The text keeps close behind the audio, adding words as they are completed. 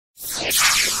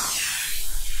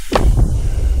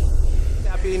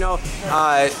Tapia, you know,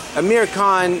 Amir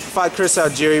Khan fought Chris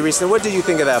Algieri recently. What did you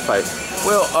think of that fight?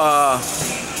 Well,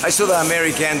 I saw the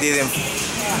American didn't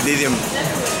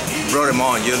brought him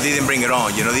on. You know, didn't bring it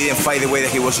on. You know, didn't fight the way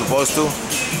that he was supposed to,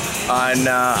 and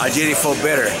Algieri fought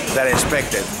better than I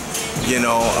expected. You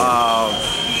know,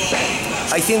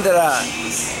 I think that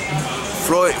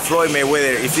Floyd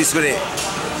Mayweather, if he's gonna,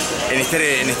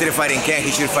 instead of fighting Ken,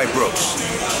 he should fight Brooks.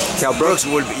 Kell Brook?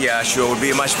 Will be, yeah, sure, will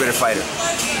be a much better fighter.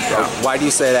 Yeah. Why do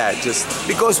you say that? Just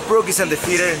because Brook is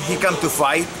undefeated. He come to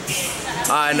fight,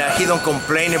 and he don't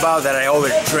complain about that I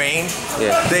overtrain.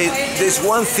 Yeah. There's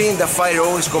one thing the fighter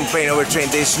always complain,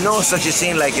 overtrain. There's no such a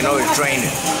thing like an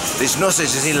overtraining. There's no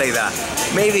such a thing like that.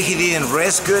 Maybe he didn't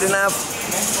rest good enough.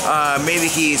 Maybe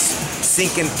he's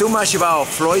thinking too much about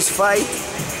Floyd's fight.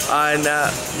 And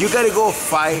you gotta go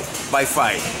fight by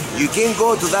fight. You can't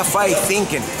go to that fight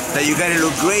thinking that you gotta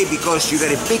look great because you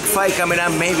got a big fight coming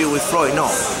up maybe with Floyd.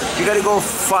 No, you gotta go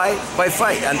fight by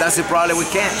fight, and that's the problem with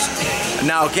Ken.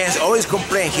 Now Ken always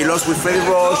complain he lost with Freddie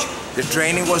Roach, the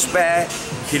training was bad.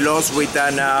 He lost with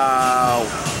an,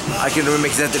 I can remember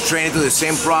exactly the trainer to the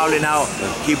same problem. Now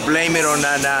he blamed it on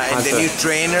the new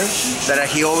trainer that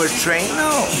he overtrained.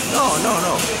 No.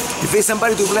 If there's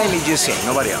somebody to blame, it's just him,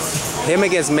 nobody else. Him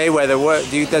against Mayweather, does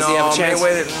he have a chance?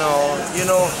 Mayweather, no. You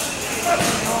know,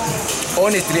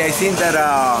 honestly, I think that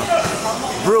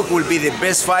Brook will be the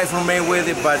best fight from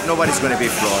Mayweather, but nobody's going to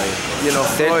beat Floyd. You know,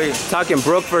 Floyd. Talking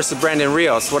Brook versus Brandon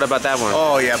Rios. What about that one?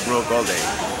 Oh yeah, Brook all day.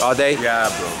 All day? Yeah,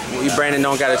 Brook. You Brandon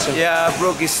don't got a chance? Yeah,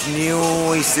 Brook is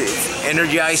new. He's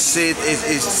energized.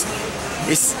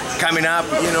 It's coming up.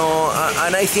 You know,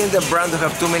 and I think that Brandon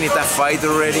have too many tough fights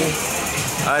already.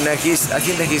 And I think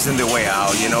that he's on the way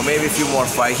out. You know, maybe a few more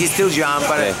fights. He's still young,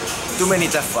 but too many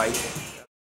tough fights.